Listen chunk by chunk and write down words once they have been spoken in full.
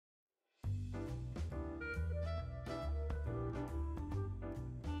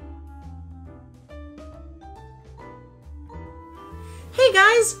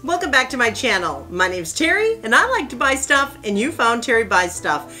Hey guys, welcome back to my channel. My name's Terry and I like to buy stuff, and you found Terry Buys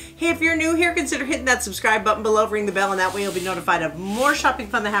Stuff. Hey, if you're new here, consider hitting that subscribe button below, ring the bell, and that way you'll be notified of more shopping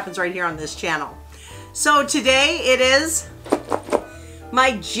fun that happens right here on this channel. So today it is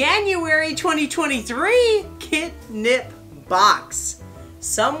my January 2023 KitNipBox.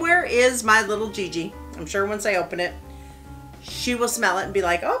 Somewhere is my little Gigi. I'm sure once I open it, she will smell it and be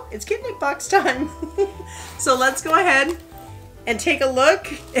like, oh, it's KitNipBox time. So let's go ahead and take a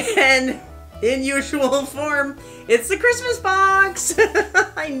look, and in usual form, it's the Christmas box.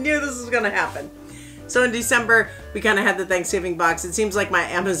 I knew this was gonna happen. So in December, we kind of had the Thanksgiving box. It seems like my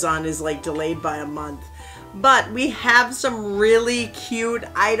Amazon is like delayed by a month. But we have some really cute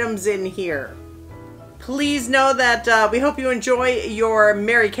items in here. Please know that we hope you enjoy your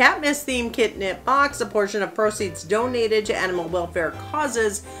Merry Catmas themed KitNipBox. A portion of proceeds donated to animal welfare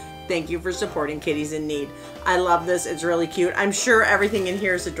causes. Thank you for supporting kitties in need. I love this. It's really cute. I'm sure everything in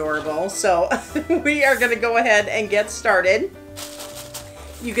here is adorable. So we are going to go ahead and get started.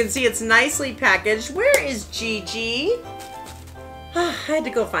 You can see it's nicely packaged. Where is Gigi? I had to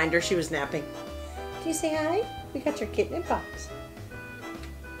go find her. She was napping. Can you say hi? We got your KitNipBox.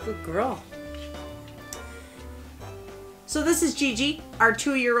 Good girl. So this is Gigi, our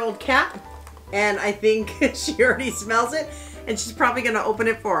 2-year-old cat. And I think she already smells it. And she's probably going to open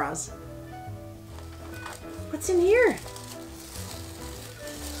it for us. What's in here?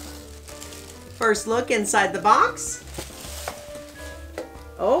 First look inside the box.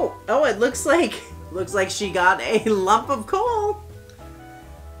 Oh, it looks like she got a lump of coal.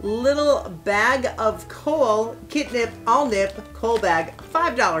 Little bag of coal, KitNip All Nip coal bag,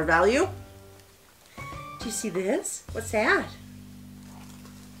 $5 value. Do you see this? What's that?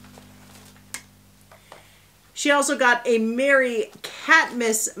 She also got a Merry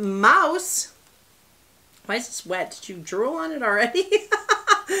Catmas mouse. Why is this wet? Did you drool on it already?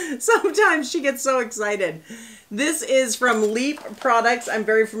 Sometimes she gets so excited. This is from Leap Products. I'm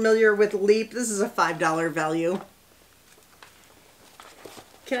very familiar with Leap. This is a $5 value.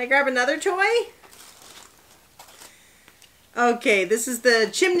 Can I grab another toy? Okay, this is the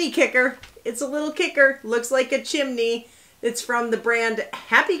chimney kicker. It's a little kicker. Looks like a chimney. It's from the brand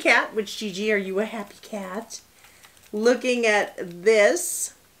Happy Cat. Which, Gigi, are you a happy cat? Looking at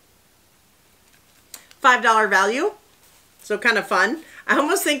this, $5 value, so kind of fun. I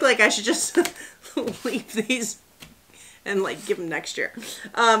almost think like I should just leave these and like give them next year.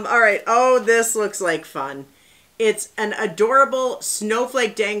 All right. Oh, this looks like fun. It's an adorable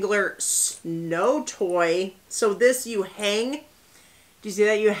snowflake dangler snow toy. So this you hang. Do you see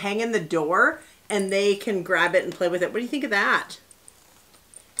that? You hang in the door and they can grab it and play with it. What do you think of that?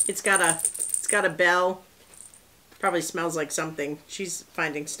 It's got a bell. Probably smells like something. She's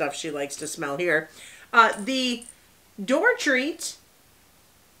finding stuff she likes to smell here. The door treat,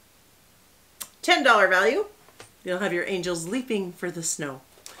 $10 value. You'll have your angels leaping for the snow.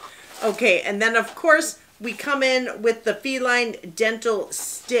 Okay, and then of course we come in with the feline dental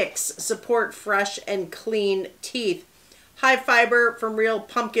sticks. Support fresh and clean teeth. High fiber from real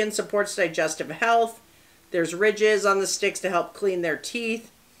pumpkin, supports digestive health. There's ridges on the sticks to help clean their teeth.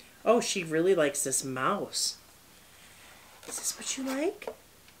 Oh, she really likes this mouse. Is this what you like?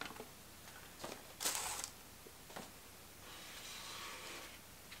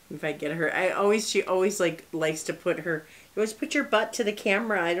 If I get her, she always like likes to put her, you always put your butt to the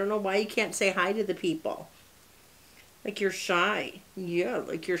camera. I don't know why you can't say hi to the people. Like you're shy. Yeah,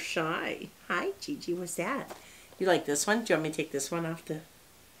 like you're shy. Hi, Gigi, what's that? You like this one? Do you want me to take this one off the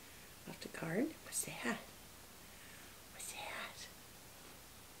card? What's that? What's that?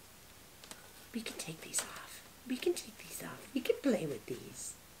 We can take these off. We can take these off. You can play with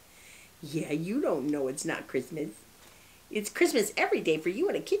these. Yeah, you don't know it's not Christmas. It's Christmas every day for you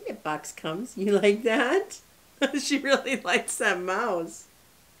when a KitNipBox comes. You like that? She really likes that mouse.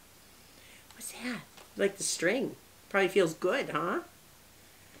 What's that? You like the string? Probably feels good, huh?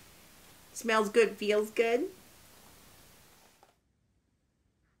 Smells good, feels good.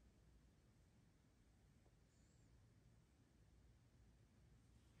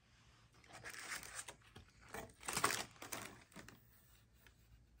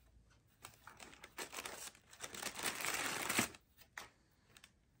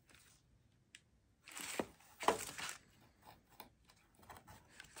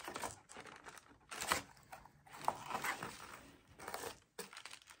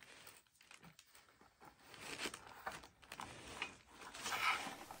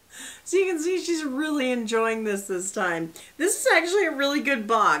 So you can see she's really enjoying this time. This is actually a really good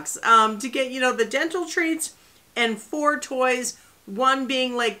box to get, you know, the dental treats and 4 toys. One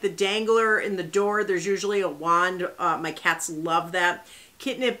being like the dangler in the door. There's usually a wand. My cats love that.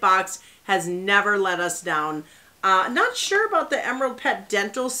 KitNipBox has never let us down. Not sure about the Emerald Pet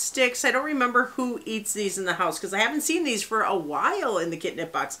dental sticks. I don't remember who eats these in the house because I haven't seen these for a while in the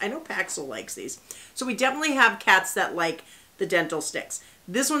KitNipBox. I know Paxel likes these. So we definitely have cats that like the dental sticks.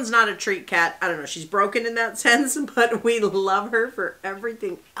 This one's not a treat cat. I don't know. She's broken in that sense, but we love her for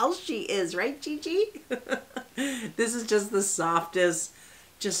everything else she is. Right, Gigi? This is just the softest,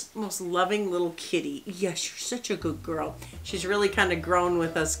 just most loving little kitty. Yes, you're such a good girl. She's really kind of grown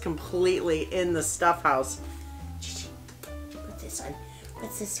with us completely in the stuff house. Gigi, what's this one?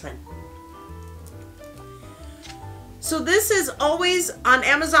 What's this one? So this is always on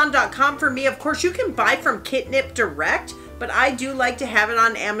Amazon.com for me. Of course, you can buy from Kitnip direct, but I do like to have it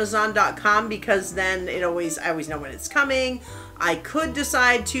on Amazon.com because then I always know when it's coming. I could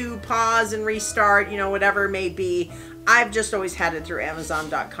decide to pause and restart, you know, whatever it may be. I've just always had it through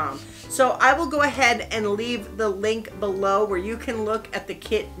Amazon.com. So I will go ahead and leave the link below where you can look at the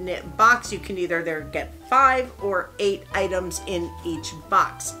KitNipBox. You can either there get 5 or 8 items in each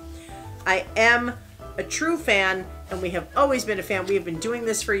box. I am a true fan, and we have always been a fan. We have been doing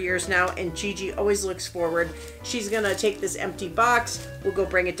this for years now, and Gigi always looks forward. She's gonna take this empty box. We'll go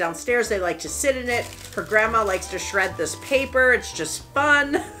bring it downstairs. They like to sit in it. Her grandma likes to shred this paper. It's just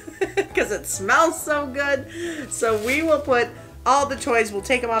fun because it smells so good. So we will put all the toys, we'll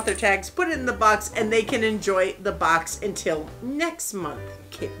take them off their tags, put it in the box, and they can enjoy the box until next month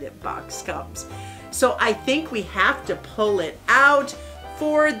KitNipBox comes. So I think we have to pull it out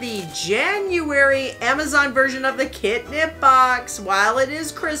for the January Amazon version of the KitNipBox. While it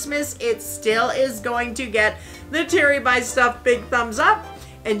is Christmas, it still is going to get the terrybuysstuff big thumbs up,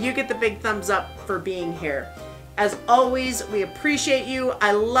 and you get the big thumbs up for being here. As always, we appreciate you.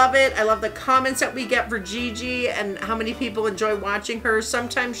 I love it. I love the comments that we get for Gigi and how many people enjoy watching her.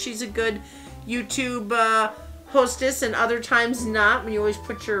 Sometimes she's a good YouTube hostess and other times not, when you always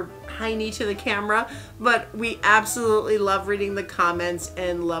put your high knee to the camera. But we absolutely love reading the comments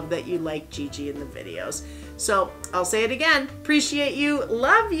and love that you like Gigi in the videos. So I'll say it again. Appreciate you.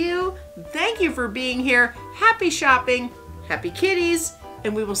 Love you. Thank you for being here. Happy shopping. Happy kitties.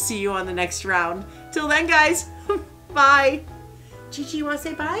 And we will see you on the next round. Till then, guys. Bye. Gigi, you want to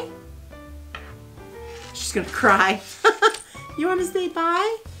say bye? She's going to cry. You want to say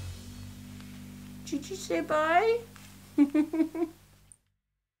bye? Gigi, say bye?